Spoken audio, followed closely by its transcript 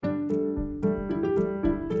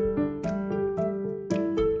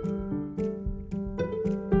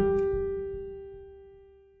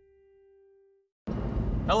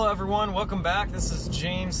Hello everyone, welcome back. This is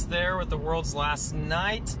James Thayer with The World's Last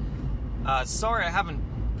Night. Sorry I haven't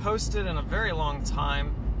posted in a very long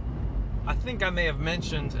time. I think I may have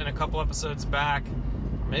mentioned in a couple episodes back,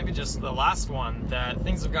 or maybe just the last one, that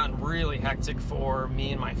things have gotten really hectic for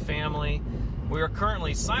me and my family. We are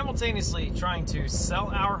currently simultaneously trying to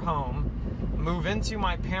sell our home, move into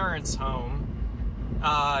my parents' home.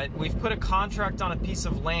 We've put a contract on a piece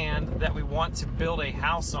of land that we want to build a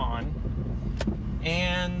house on.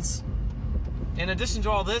 And in addition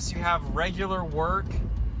to all this, you have regular work,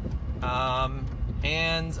 and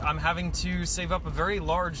I'm having to save up a very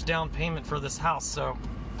large down payment for this house. So,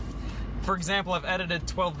 for example, I've edited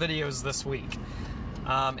 12 videos this week,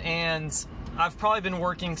 and I've probably been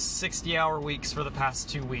working 60-hour weeks for the past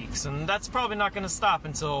 2 weeks, and that's probably not going to stop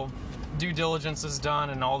until due diligence is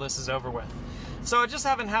done and all this is over with. So I just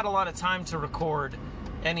haven't had a lot of time to record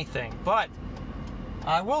anything, but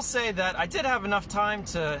I will say that I did have enough time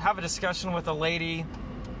to have a discussion with a lady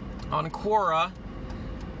on Quora,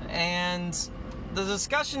 and the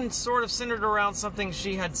discussion sort of centered around something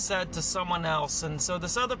she had said to someone else. And so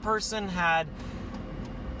this other person had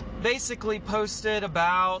basically posted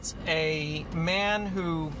about a man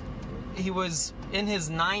who, he was in his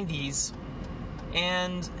 90s,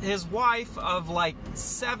 and his wife of like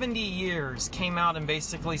 70 years came out and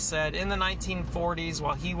basically said in the 1940s,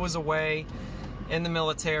 while he was away in the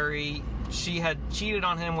military, she had cheated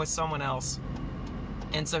on him with someone else,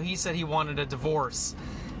 and so he said he wanted a divorce.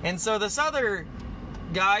 And so this other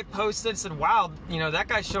guy posted, said, wow, you know, that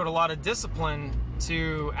guy showed a lot of discipline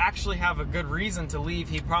to actually have a good reason to leave.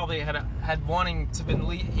 He probably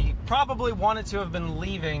he probably wanted to have been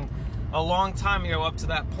leaving a long time ago up to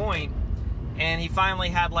that point, and he finally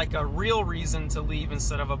had like a real reason to leave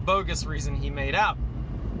instead of a bogus reason he made up.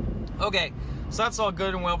 Okay, so that's all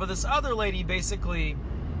good and well, but this other lady basically,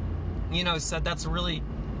 you know, said that's really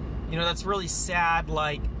sad,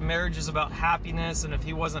 like marriage is about happiness, and if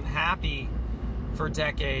he wasn't happy for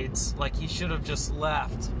decades, like he should have just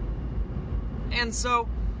left. And so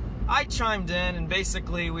I chimed in, and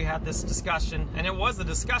basically we had this discussion, and it was a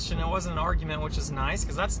discussion, it wasn't an argument, which is nice,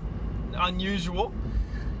 because that's unusual.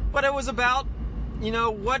 But it was about, you know,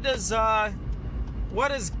 what does God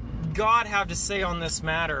have to say on this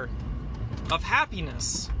matter of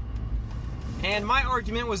happiness? And my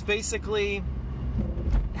argument was basically,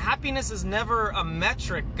 happiness is never a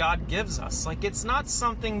metric God gives us. Like, it's not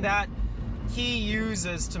something that He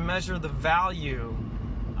uses to measure the value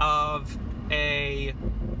of a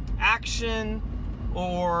action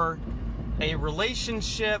or a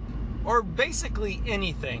relationship or basically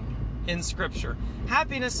anything in Scripture.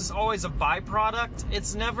 Happiness is always a byproduct.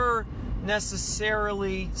 It's never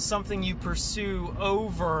necessarily something you pursue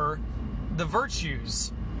over the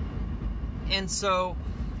virtues. And so,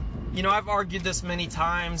 you know, I've argued this many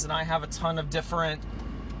times, and I have a ton of different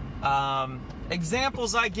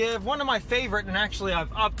examples I give. One of my favorite, and actually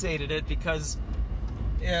I've updated it because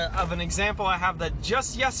of an example I have, that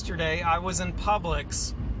just yesterday I was in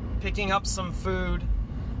Publix picking up some food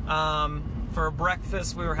for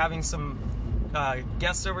breakfast. We were having some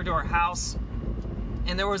guests over to our house,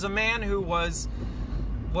 and there was a man who was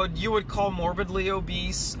what you would call morbidly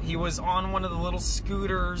obese. He was on one of the little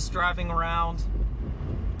scooters driving around,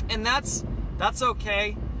 and that's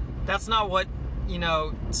okay. That's not what, you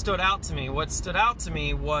know, stood out to me. What stood out to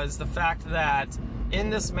me was the fact that in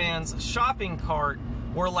this man's shopping cart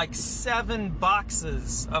were like 7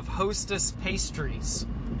 boxes of Hostess pastries.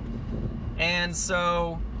 And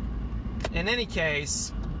so, in any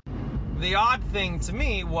case, the odd thing to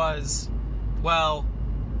me was, well,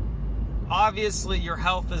 obviously your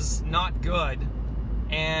health is not good,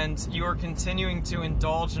 and you are continuing to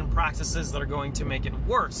indulge in practices that are going to make it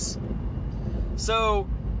worse. So,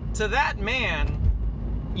 to that man,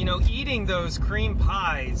 you know, eating those cream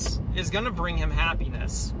pies is going to bring him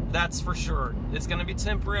happiness. That's for sure. It's going to be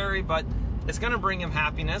temporary, but it's going to bring him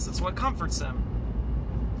happiness. It's what comforts him.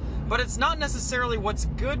 But it's not necessarily what's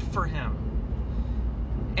good for him.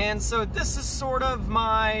 And so this is sort of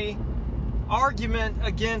my argument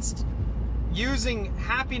against using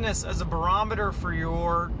happiness as a barometer for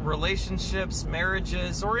your relationships,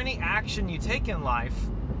 marriages, or any action you take in life.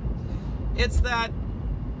 It's that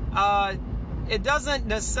it doesn't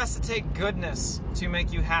necessitate goodness to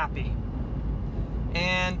make you happy.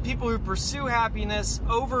 And people who pursue happiness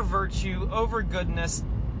over virtue, over goodness,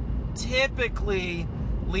 typically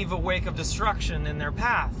leave a wake of destruction in their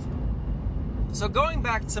path. So going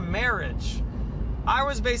back to marriage, I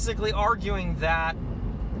was basically arguing that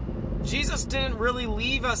Jesus didn't really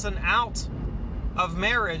leave us an out of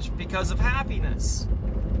marriage because of happiness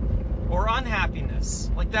or unhappiness.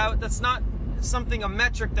 Like that's not a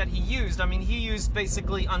metric that he used. I mean, he used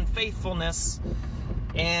basically unfaithfulness,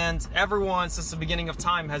 and everyone since the beginning of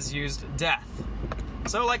time has used death.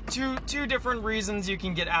 So like two different reasons you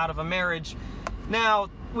can get out of a marriage. Now,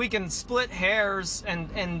 we can split hairs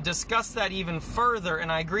and discuss that even further,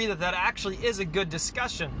 and I agree that that actually is a good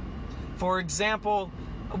discussion. For example,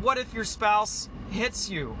 what if your spouse hits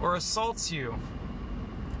you or assaults you?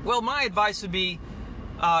 Well, my advice would be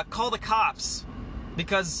call the cops,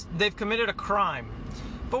 because they've committed a crime.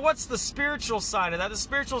 But what's the spiritual side of that? The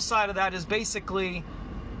spiritual side of that is basically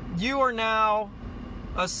you are now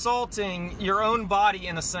assaulting your own body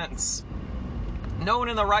in a sense. No one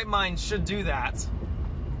in their right mind should do that.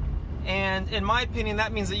 And in my opinion,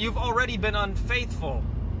 that means that you've already been unfaithful.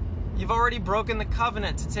 You've already broken the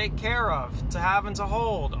covenant to take care of, to have and to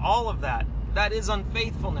hold, all of that. That is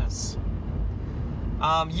unfaithfulness.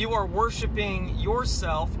 You are worshiping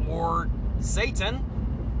yourself or Satan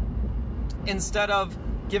instead of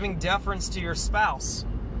giving deference to your spouse.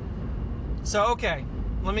 So, okay,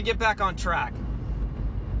 let me get back on track.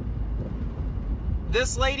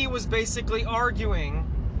 This lady was basically arguing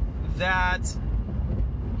that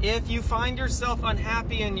if you find yourself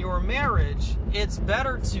unhappy in your marriage, it's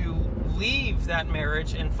better to leave that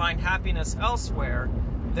marriage and find happiness elsewhere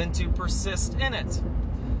than to persist in it.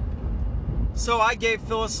 So I gave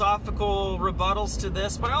philosophical rebuttals to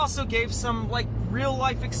this, but I also gave some like real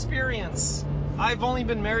life experience. I've only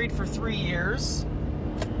been married for 3 years,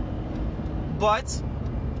 but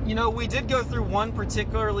you know, we did go through one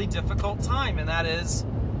particularly difficult time, and that is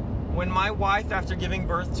when my wife, after giving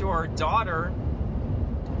birth to our daughter,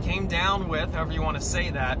 came down with, however you want to say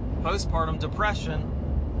that, postpartum depression,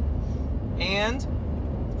 and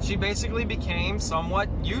she basically became somewhat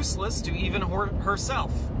useless to even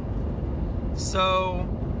herself. So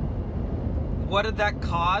what did that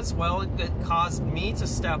cause? Well, it caused me to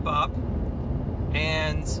step up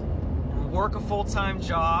and work a full-time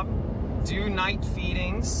job, do night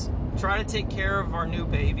feedings, try to take care of our new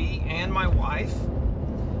baby and my wife.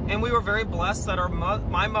 And we were very blessed that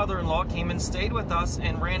my mother-in-law came and stayed with us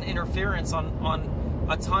and ran interference on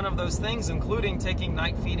a ton of those things, including taking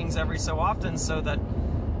night feedings every so often so that,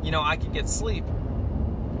 you know, I could get sleep.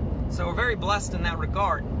 So we're very blessed in that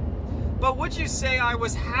regard. But would you say I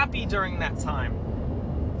was happy during that time?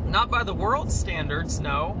 Not by the world's standards,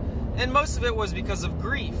 no. And most of it was because of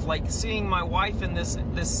grief, like seeing my wife in this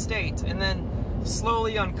state, and then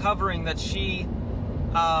slowly uncovering that she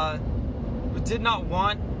did not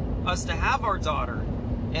want us to have our daughter,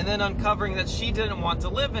 and then uncovering that she didn't want to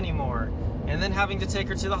live anymore, and then having to take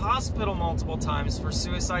her to the hospital multiple times for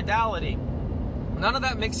suicidality. None of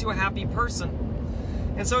that makes you a happy person.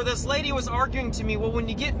 And so this lady was arguing to me, well, when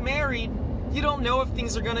you get married, you don't know if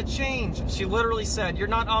things are going to change. She literally said, you're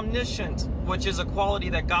not omniscient, which is a quality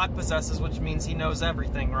that God possesses, which means he knows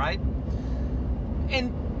everything, right?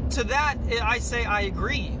 And to that, I say I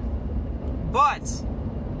agree. But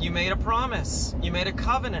you made a promise. You made a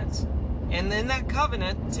covenant. And in that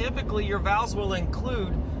covenant, typically your vows will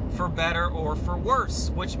include for better or for worse,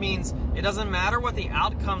 which means it doesn't matter what the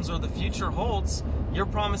outcomes or the future holds, you're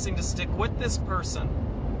promising to stick with this person.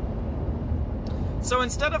 So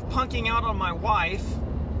instead of punking out on my wife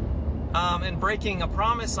and breaking a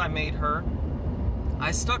promise I made her,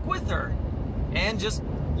 I stuck with her and just,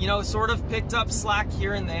 you know, sort of picked up slack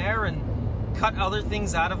here and there and cut other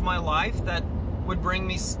things out of my life that would bring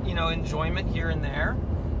me, you know, enjoyment here and there,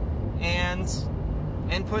 and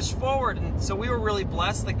push forward. And so we were really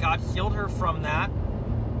blessed that God healed her from that.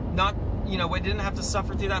 Not, you know, we didn't have to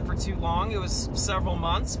suffer through that for too long. It was several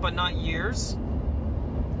months, but not years.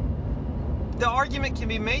 The argument can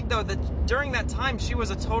be made, though, that during that time, she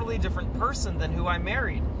was a totally different person than who I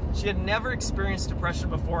married. She had never experienced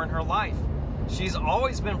depression before in her life. She's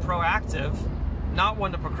always been proactive, not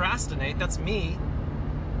one to procrastinate. That's me.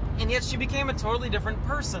 And yet she became a totally different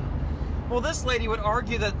person. Well, this lady would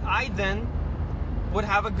argue that I then would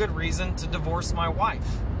have a good reason to divorce my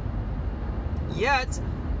wife. Yet,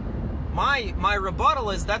 my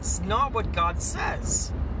rebuttal is that's not what God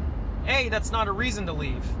says. A, that's not a reason to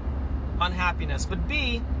leave unhappiness. But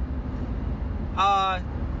B,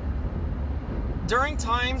 during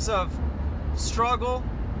times of struggle,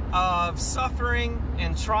 of suffering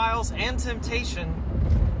and trials and temptation,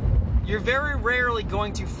 you're very rarely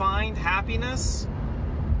going to find happiness,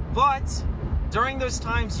 but during those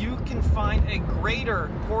times you can find a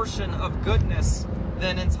greater portion of goodness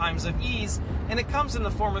than in times of ease, and it comes in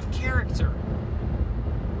the form of character.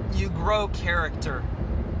 You grow character.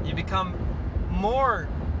 You become more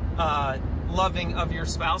loving of your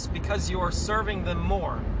spouse because you are serving them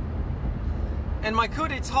more. And my coup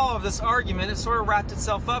d'etat of this argument has sort of wrapped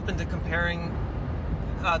itself up into comparing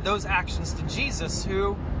those actions to Jesus,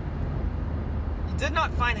 who did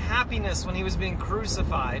not find happiness when he was being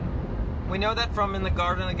crucified. We know that from in the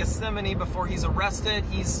Garden of Gethsemane before he's arrested.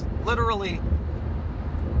 He's literally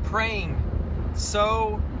praying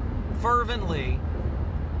so fervently,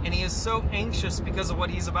 and he is so anxious because of what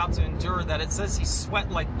he's about to endure that it says he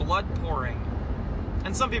sweat like blood pouring.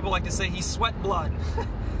 And some people like to say he sweat blood.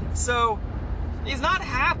 So he's not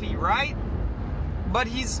happy, right? But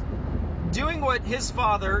he's doing what his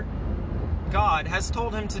Father, God, has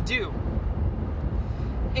told him to do.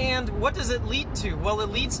 And what does it lead to? Well, it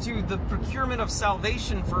leads to the procurement of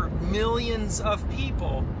salvation for millions of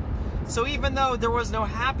people. So even though there was no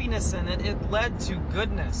happiness in it, it led to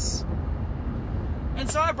goodness. And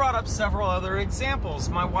so I brought up several other examples.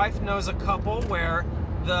 My wife knows a couple where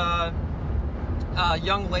the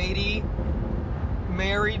young lady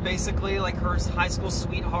married basically like her high school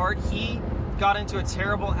sweetheart. He got into a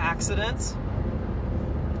terrible accident.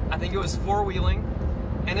 I think it was four-wheeling,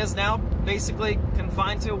 and is now basically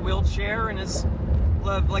confined to a wheelchair and is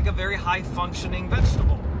like a very high-functioning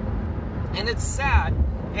vegetable. And it's sad.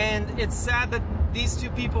 And it's sad that these two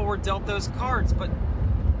people were dealt those cards, but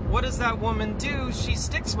what does that woman do? She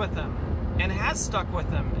sticks with him and has stuck with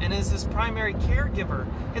him and is his primary caregiver.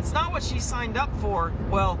 It's not what she signed up for.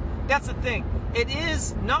 Well, that's the thing. It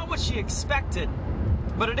is not what she expected,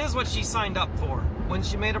 but it is what she signed up for when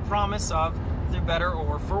she made a promise of through better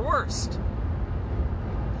or for worst.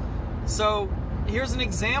 So here's an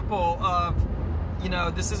example of,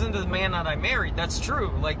 this isn't the man that I married. That's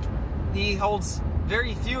true. Like, he holds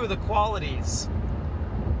very few of the qualities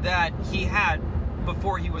that he had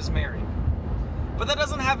before he was married. But that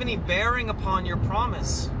doesn't have any bearing upon your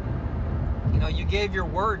promise. You gave your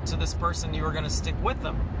word to this person you were going to stick with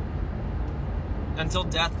them until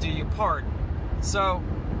death do you part. So,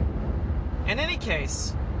 in any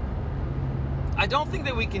case, I don't think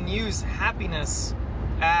that we can use happiness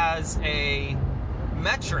as a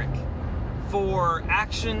metric for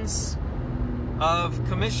actions of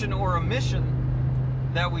commission or omission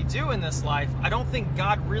that we do in this life. I don't think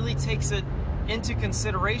God really takes it into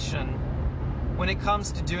consideration when it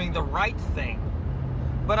comes to doing the right thing.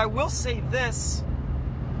 But I will say this,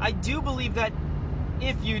 I do believe that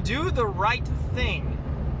if you do the right thing,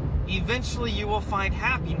 eventually you will find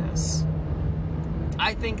happiness.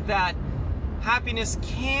 I think that happiness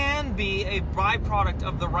can be a byproduct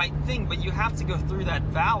of the right thing, but you have to go through that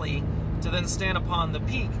valley to then stand upon the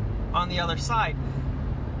peak on the other side.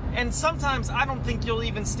 And sometimes I don't think you'll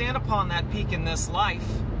even stand upon that peak in this life.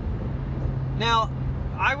 Now,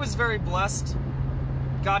 I was very blessed.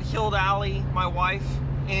 God healed Allie, my wife,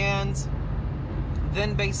 and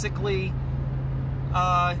then basically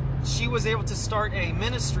she was able to start a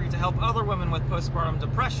ministry to help other women with postpartum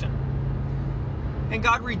depression. And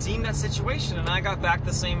God redeemed that situation, and I got back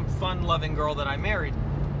the same fun, loving girl that I married.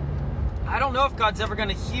 I don't know if God's ever going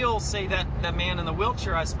to heal, say, that man in the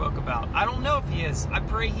wheelchair I spoke about. I don't know if he is. I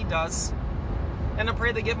pray he does. And I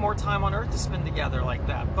pray they get more time on earth to spend together like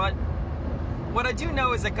that. But what I do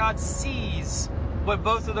know is that God sees what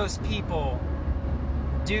both of those people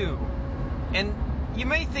do. And you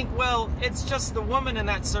may think, well, it's just the woman in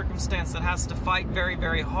that circumstance that has to fight very,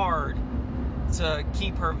 very hard to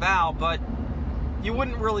keep her vow. But you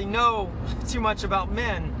wouldn't really know too much about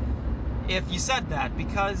men if you said that,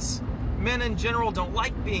 because men in general don't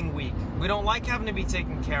like being weak. We don't like having to be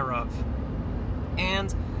taken care of.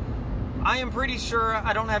 And I am pretty sure,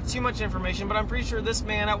 I don't have too much information, but I'm pretty sure this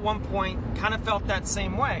man at one point kind of felt that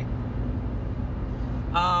same way.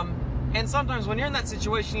 And sometimes when you're in that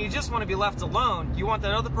situation, you just want to be left alone. You want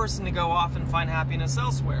that other person to go off and find happiness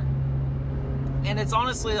elsewhere. And it's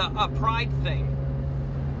honestly a pride thing.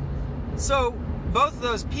 So both of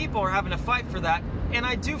those people are having to fight for that. And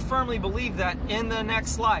I do firmly believe that in the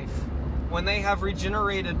next life, when they have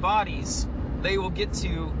regenerated bodies, they will get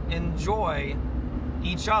to enjoy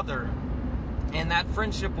each other. And that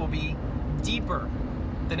friendship will be deeper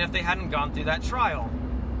than if they hadn't gone through that trial.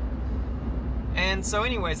 And so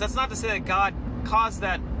anyways, that's not to say that God caused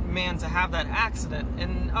that man to have that accident.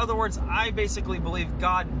 In other words, I basically believe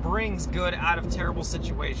God brings good out of terrible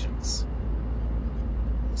situations.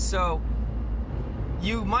 So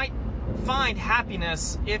you might find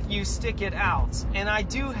happiness if you stick it out. And I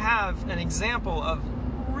do have an example of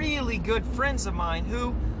really good friends of mine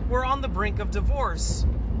who were on the brink of divorce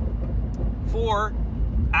for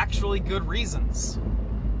actually good reasons.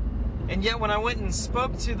 And yet when I went and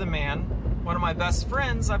spoke to the man, one of my best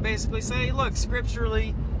friends, I basically say, look,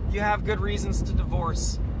 scripturally, you have good reasons to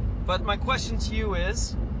divorce. But my question to you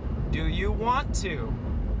is, do you want to?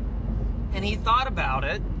 And he thought about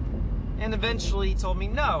it, and eventually he told me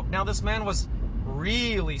no. Now, this man was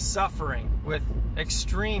really suffering with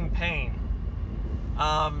extreme pain.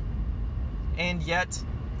 And yet,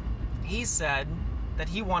 he said that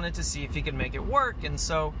he wanted to see if he could make it work. And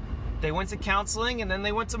so they went to counseling, and then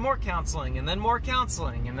they went to more counseling, and then more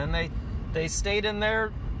counseling. And then they stayed in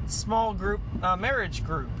their small group, marriage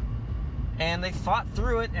group. And they fought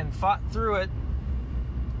through it and fought through it.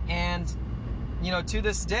 And, you know, to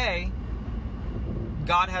this day,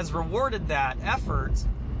 God has rewarded that effort,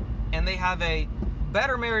 and they have a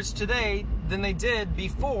better marriage today than they did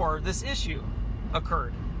before this issue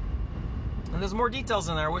occurred. And there's more details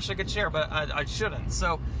in there I wish I could share, but I shouldn't.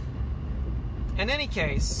 So, in any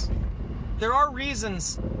case, there are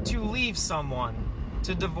reasons to leave someone,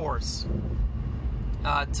 to divorce,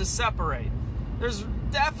 to separate. There's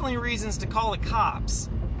definitely reasons to call the cops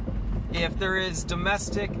if there is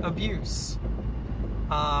domestic abuse,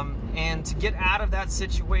 and to get out of that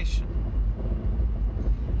situation.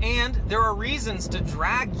 And there are reasons to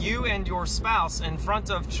drag you and your spouse in front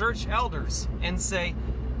of church elders and say,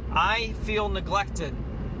 I feel neglected,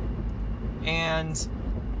 and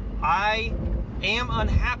I am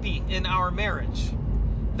unhappy in our marriage.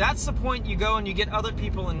 That's the point you go and you get other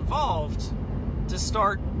people involved to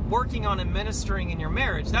start working on and ministering in your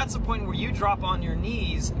marriage. That's the point where you drop on your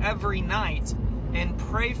knees every night and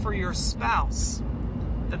pray for your spouse,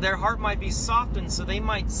 that their heart might be softened so they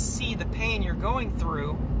might see the pain you're going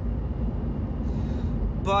through.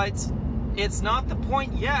 But it's not the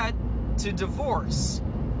point yet to divorce.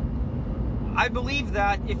 I believe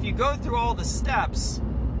that if you go through all the steps,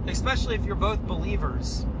 especially if you're both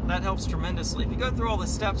believers, that helps tremendously. If you go through all the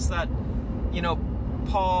steps that, you know,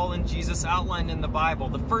 Paul and Jesus outlined in the Bible,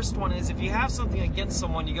 the first one is if you have something against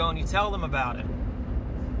someone, you go and you tell them about it.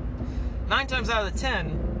 9 times out of the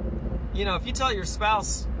 10, you know, if you tell your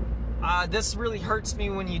spouse, this really hurts me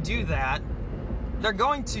when you do that, they're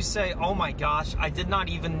going to say, oh my gosh, I did not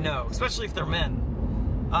even know, especially if they're men.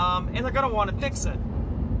 And they're going to want to fix it.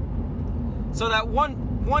 So that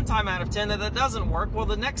one time out of 10 that doesn't work, well,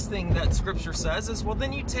 the next thing that Scripture says is, well,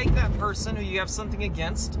 then you take that person who you have something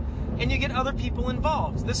against and you get other people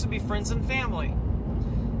involved. This would be friends and family.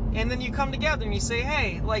 And then you come together and you say,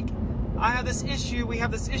 hey, like, I have this issue, we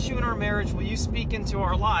have this issue in our marriage, will you speak into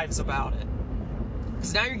our lives about it?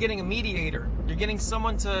 Because now you're getting a mediator. You're getting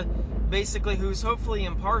someone to basically who's hopefully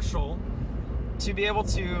impartial to be able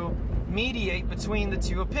to mediate between the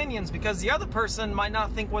two opinions, because the other person might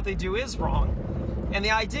not think what they do is wrong. And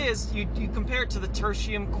the idea is you compare it to the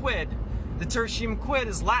tertium quid. The tertium quid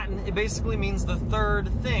is Latin. It basically means the third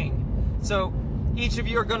thing. So each of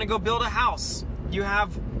you are going to go build a house. You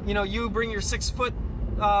have, you know, you bring your 6-foot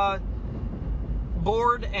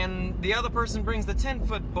board and the other person brings the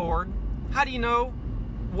 10-foot board. How do you know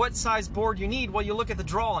what size board you need? Well, you look at the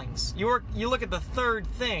drawings. You look at the third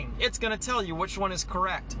thing. It's going to tell you which one is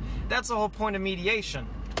correct. That's the whole point of mediation.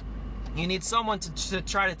 You need someone to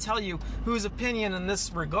try to tell you whose opinion in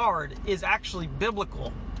this regard is actually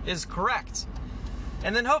biblical, is correct.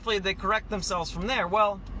 And then hopefully they correct themselves from there.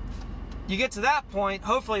 Well, you get to that point,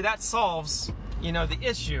 hopefully that solves, you know, the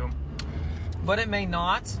issue. But it may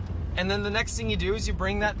not. And then the next thing you do is you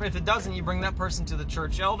bring that, if it doesn't, you bring that person to the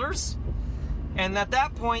church elders. And at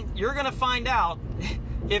that point, you're going to find out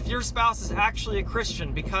if your spouse is actually a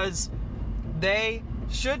Christian, because they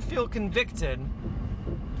should feel convicted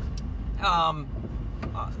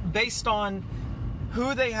based on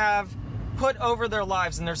who they have put over their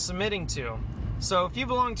lives and they're submitting to. So if you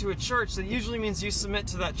belong to a church, that usually means you submit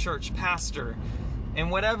to that church pastor.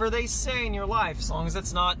 And whatever they say in your life, as long as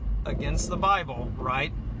it's not against the Bible,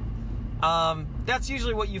 right? That's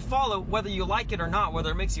usually what you follow, whether you like it or not,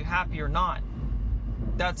 whether it makes you happy or not.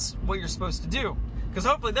 That's what you're supposed to do. Because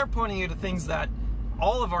hopefully they're pointing you to things that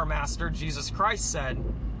all of our Master, Jesus Christ, said,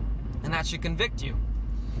 and that should convict you.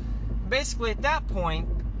 Basically, at that point,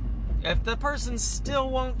 if the person still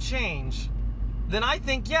won't change, then I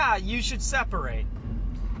think, yeah, you should separate.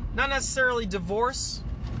 Not necessarily divorce,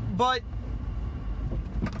 but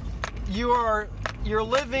you're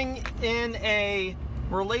living in a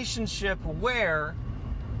relationship where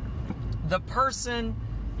the person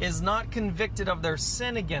is not convicted of their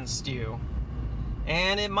sin against you.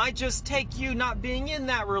 And it might just take you not being in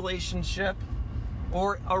that relationship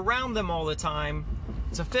or around them all the time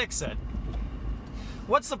to fix it.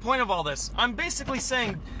 What's the point of all this? I'm basically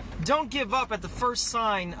saying don't give up at the first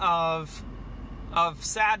sign of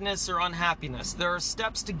sadness or unhappiness. There are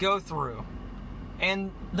steps to go through.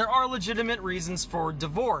 And there are legitimate reasons for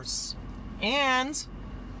divorce. And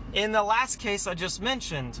in the last case I just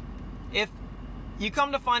mentioned, if you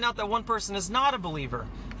come to find out that one person is not a believer.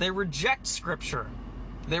 They reject Scripture.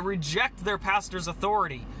 They reject their pastor's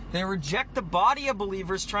authority. They reject the body of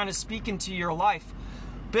believers trying to speak into your life.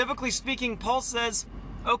 Biblically speaking, Paul says,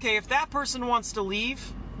 okay, if that person wants to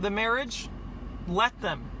leave the marriage, let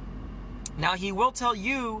them. Now, he will tell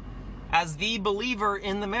you, as the believer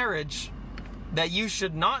in the marriage, that you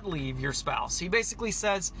should not leave your spouse. He basically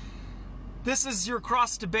says, this is your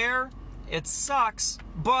cross to bear. It sucks,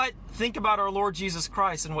 but think about our Lord Jesus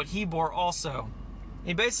Christ and what he bore also.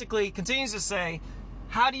 He basically continues to say,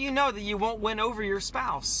 how do you know that you won't win over your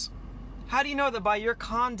spouse? How do you know that by your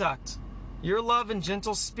conduct, your love and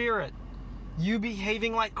gentle spirit, you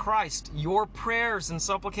behaving like Christ, your prayers and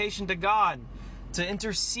supplication to God to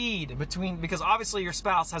intercede between, because obviously your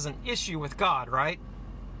spouse has an issue with God, right?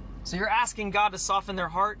 So you're asking God to soften their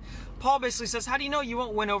heart. Paul basically says, how do you know you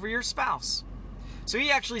won't win over your spouse? So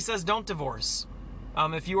he actually says, don't divorce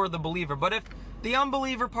if you are the believer. But if the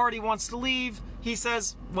unbeliever party wants to leave, he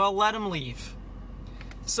says, well, let them leave.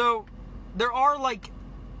 So there are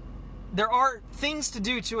things to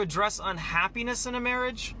do to address unhappiness in a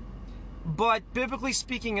marriage, but biblically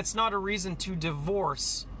speaking, it's not a reason to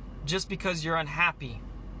divorce just because you're unhappy.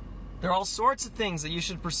 There are all sorts of things that you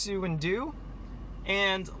should pursue and do.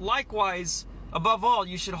 And likewise, above all,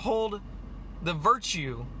 you should hold the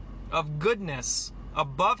virtue of goodness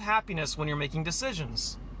above happiness when you're making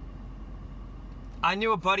decisions. I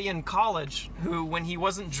knew a buddy in college who, when he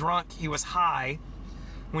wasn't drunk, he was high.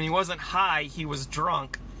 When he wasn't high, he was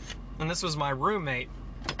drunk. And this was my roommate,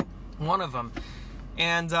 one of them.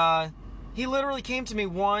 And he literally came to me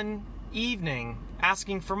one evening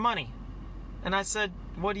asking for money. And I said,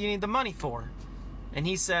 what do you need the money for? And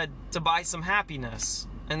he said, to buy some happiness.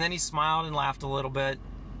 And then he smiled and laughed a little bit,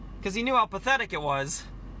 because he knew how pathetic it was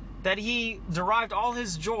that he derived all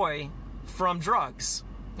his joy from drugs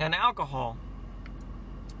and alcohol.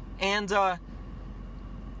 And,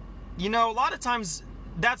 you know, a lot of times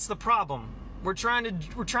that's the problem. We're trying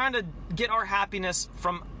to get our happiness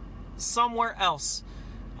from somewhere else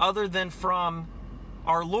other than from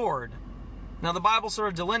our Lord. Now, the Bible sort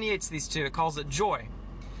of delineates these two. It calls it joy.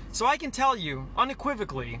 So I can tell you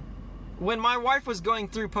unequivocally, when my wife was going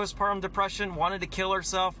through postpartum depression, wanted to kill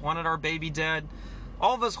herself, wanted our baby dead,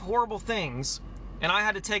 all those horrible things, and I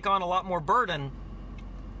had to take on a lot more burden,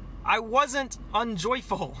 I wasn't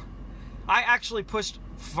unjoyful. I actually pushed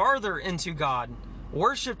farther into God,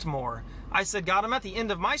 worshiped more. I said, God, I'm at the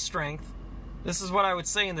end of my strength. This is what I would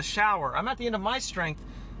say in the shower. I'm at the end of my strength,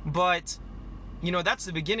 but, you know, that's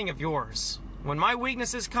the beginning of yours. When my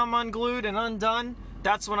weaknesses come unglued and undone,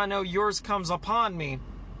 that's when I know yours comes upon me.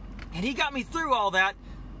 And he got me through all that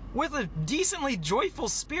with a decently joyful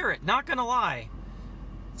spirit, not gonna lie.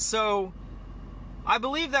 So I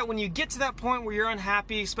believe that when you get to that point where you're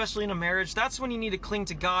unhappy, especially in a marriage, that's when you need to cling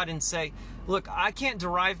to God and say, look, I can't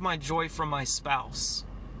derive my joy from my spouse.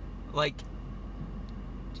 Like,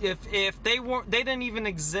 if they didn't even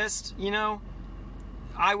exist, you know,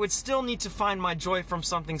 I would still need to find my joy from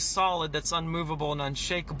something solid that's unmovable and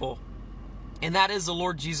unshakable. And that is the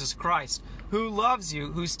Lord Jesus Christ, who loves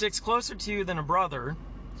you, who sticks closer to you than a brother,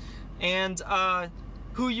 and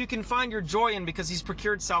who you can find your joy in because he's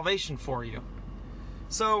procured salvation for you.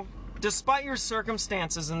 So, despite your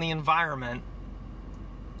circumstances and the environment,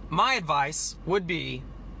 my advice would be,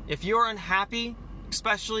 if you're unhappy,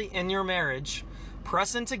 especially in your marriage,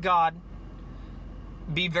 press into God,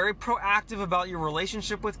 be very proactive about your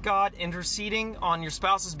relationship with God, interceding on your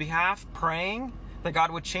spouse's behalf, praying that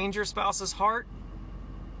God would change your spouse's heart.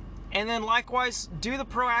 And then likewise, do the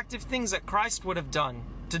proactive things that Christ would have done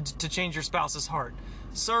to change your spouse's heart.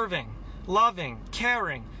 Serving, loving,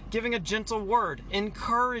 caring, giving a gentle word,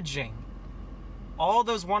 encouraging. All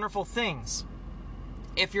those wonderful things.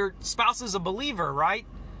 If your spouse is a believer, right?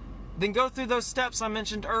 Then go through those steps I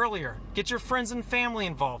mentioned earlier. Get your friends and family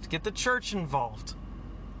involved. Get the church involved.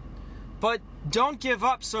 But don't give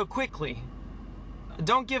up so quickly.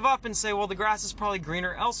 Don't give up and say, well, the grass is probably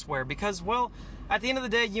greener elsewhere, because, well, at the end of the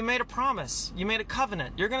day, you made a promise. You made a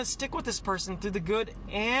covenant. You're going to stick with this person through the good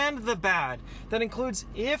and the bad. That includes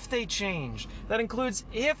if they change. That includes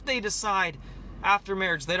if they decide after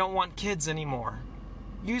marriage they don't want kids anymore.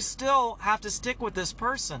 You still have to stick with this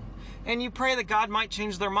person. And you pray that God might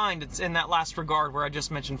change their mind. It's in that last regard where I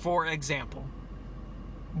just mentioned, for example.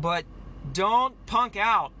 But don't punk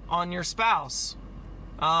out on your spouse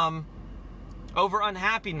over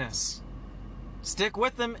unhappiness. Stick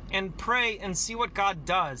with them and pray and see what God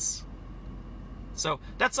does. So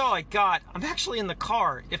that's all I got. I'm actually in the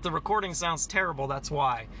car. If the recording sounds terrible, that's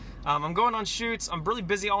why. I'm going on shoots. I'm really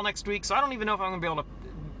busy all next week, so I don't even know if I'm going to be able to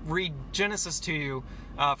read Genesis to you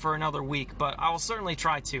for another week, but I will certainly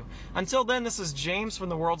try to. Until then, this is James from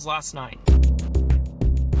The World's Last Night.